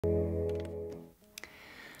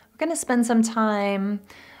going to spend some time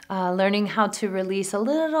learning how to release a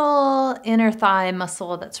little inner thigh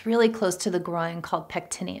muscle that's really close to the groin called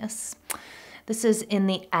pectineus. This is in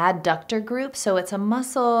the adductor group, so it's a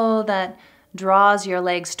muscle that draws your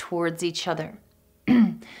legs towards each other.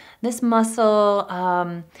 This muscle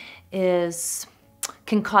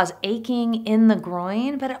can cause aching in the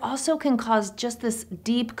groin, but it also can cause just this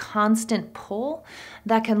deep, constant pull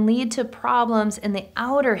that can lead to problems in the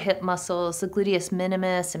outer hip muscles, the gluteus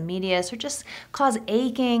minimus and medius, or just cause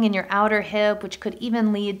aching in your outer hip, which could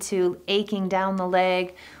even lead to aching down the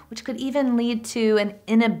leg, which could even lead to an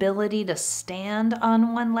inability to stand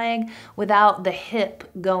on one leg without the hip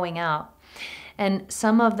going out. And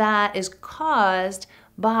some of that is caused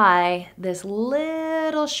by this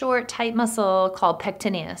little short tight muscle called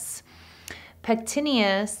pectineus.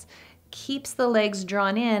 Pectineus keeps the legs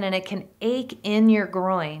drawn in and it can ache in your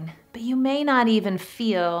groin, but you may not even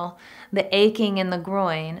feel the aching in the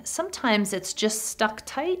groin. Sometimes it's just stuck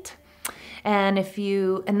tight, and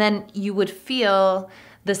then you would feel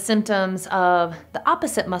the symptoms of the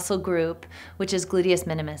opposite muscle group, which is gluteus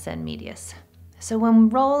minimus and medius. So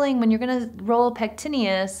when you're gonna roll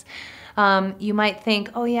pectineus, you might think,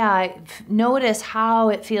 oh yeah, notice how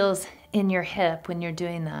it feels in your hip when you're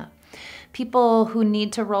doing that. People who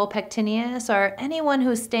need to roll pectineus are anyone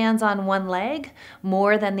who stands on one leg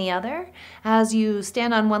more than the other. As you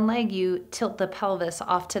stand on one leg, you tilt the pelvis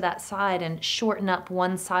off to that side and shorten up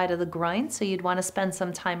one side of the groin, so you'd want to spend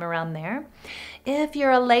some time around there. If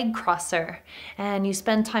you're a leg crosser and you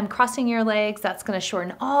spend time crossing your legs, that's going to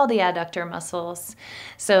shorten all the adductor muscles.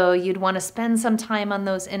 So you'd want to spend some time on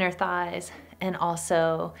those inner thighs and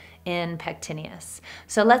also in pectineus.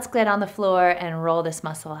 So let's get on the floor and roll this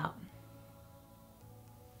muscle out.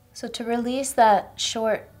 So to release that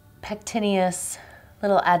short pectineus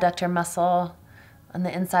little adductor muscle on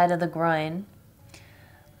the inside of the groin,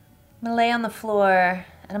 I'm going to lay on the floor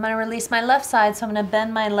and I'm going to release my left side, so I'm going to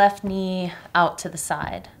bend my left knee out to the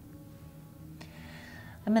side.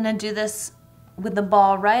 I'm going to do this with the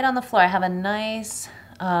ball right on the floor. I have a nice,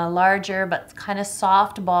 larger but kind of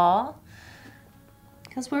soft ball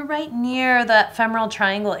because we're right near that femoral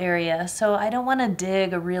triangle area, so I don't want to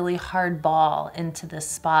dig a really hard ball into this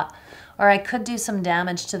spot, or I could do some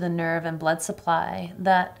damage to the nerve and blood supply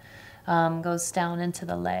that goes down into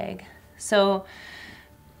the leg. So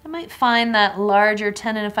I might find that larger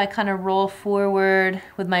tendon if I kind of roll forward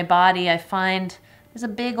with my body. I find there's a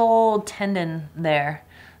big old tendon there.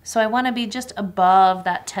 So I want to be just above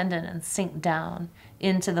that tendon and sink down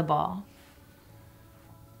into the ball.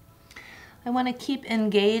 I want to keep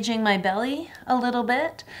engaging my belly a little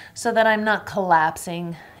bit so that I'm not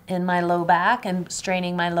collapsing in my low back and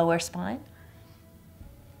straining my lower spine.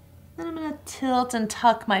 Then I'm going to tilt and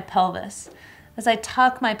tuck my pelvis. As I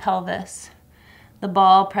tuck my pelvis, the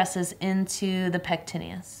ball presses into the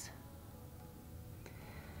pectineus.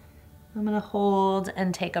 I'm going to hold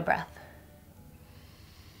and take a breath.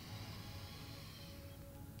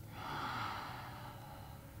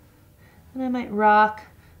 And I might rock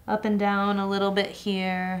up and down a little bit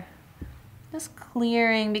here, just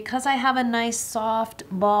clearing, because I have a nice soft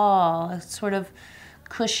ball, a sort of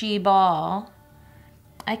cushy ball.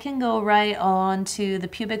 I can go right on to the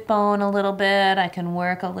pubic bone a little bit. I can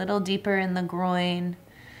work a little deeper in the groin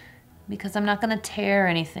because I'm not going to tear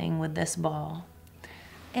anything with this ball.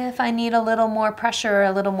 If I need a little more pressure,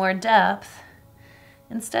 a little more depth,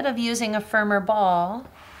 instead of using a firmer ball,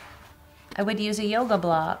 I would use a yoga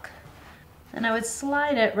block. And I would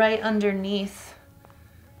slide it right underneath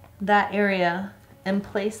that area and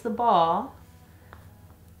place the ball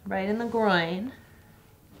right in the groin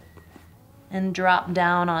and drop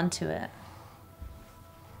down onto it.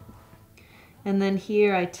 And then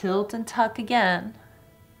here I tilt and tuck again.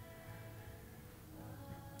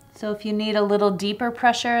 So if you need a little deeper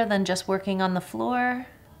pressure than just working on the floor,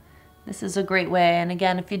 this is a great way. And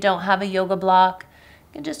again, if you don't have a yoga block,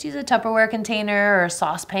 you can just use a Tupperware container or a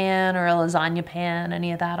saucepan or a lasagna pan.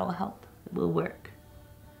 Any of that will help. It will work.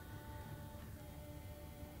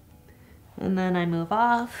 And then I move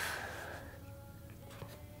off.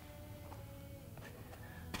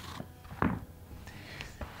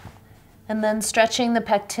 And then stretching the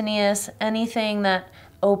pectineus, anything that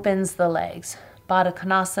opens the legs. Baddha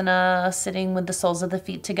Konasana, sitting with the soles of the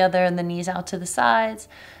feet together and the knees out to the sides,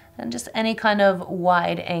 and just any kind of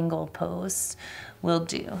wide angle pose will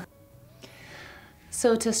do.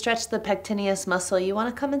 So to stretch the pectineus muscle, you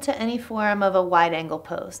want to come into any form of a wide angle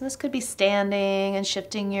pose. And this could be standing and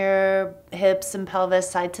shifting your hips and pelvis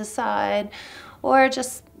side to side, or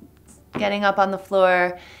just getting up on the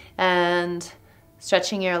floor and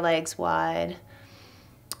stretching your legs wide.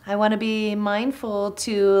 I want to be mindful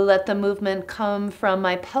to let the movement come from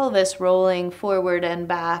my pelvis rolling forward and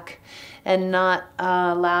back and not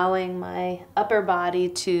allowing my upper body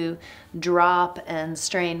to drop and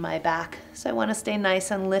strain my back. So I want to stay nice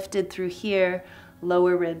and lifted through here,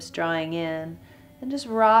 lower ribs drawing in, and just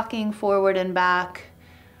rocking forward and back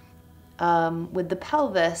with the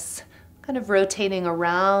pelvis kind of rotating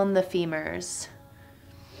around the femurs.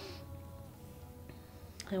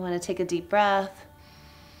 I want to take a deep breath.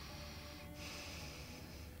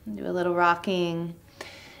 Do a little rocking,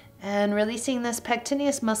 and releasing this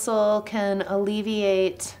pectineus muscle can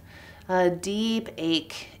alleviate a deep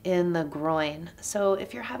ache in the groin. So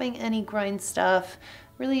if you're having any groin stuff,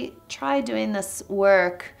 really try doing this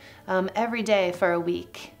work every day for a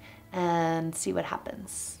week and see what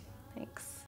happens.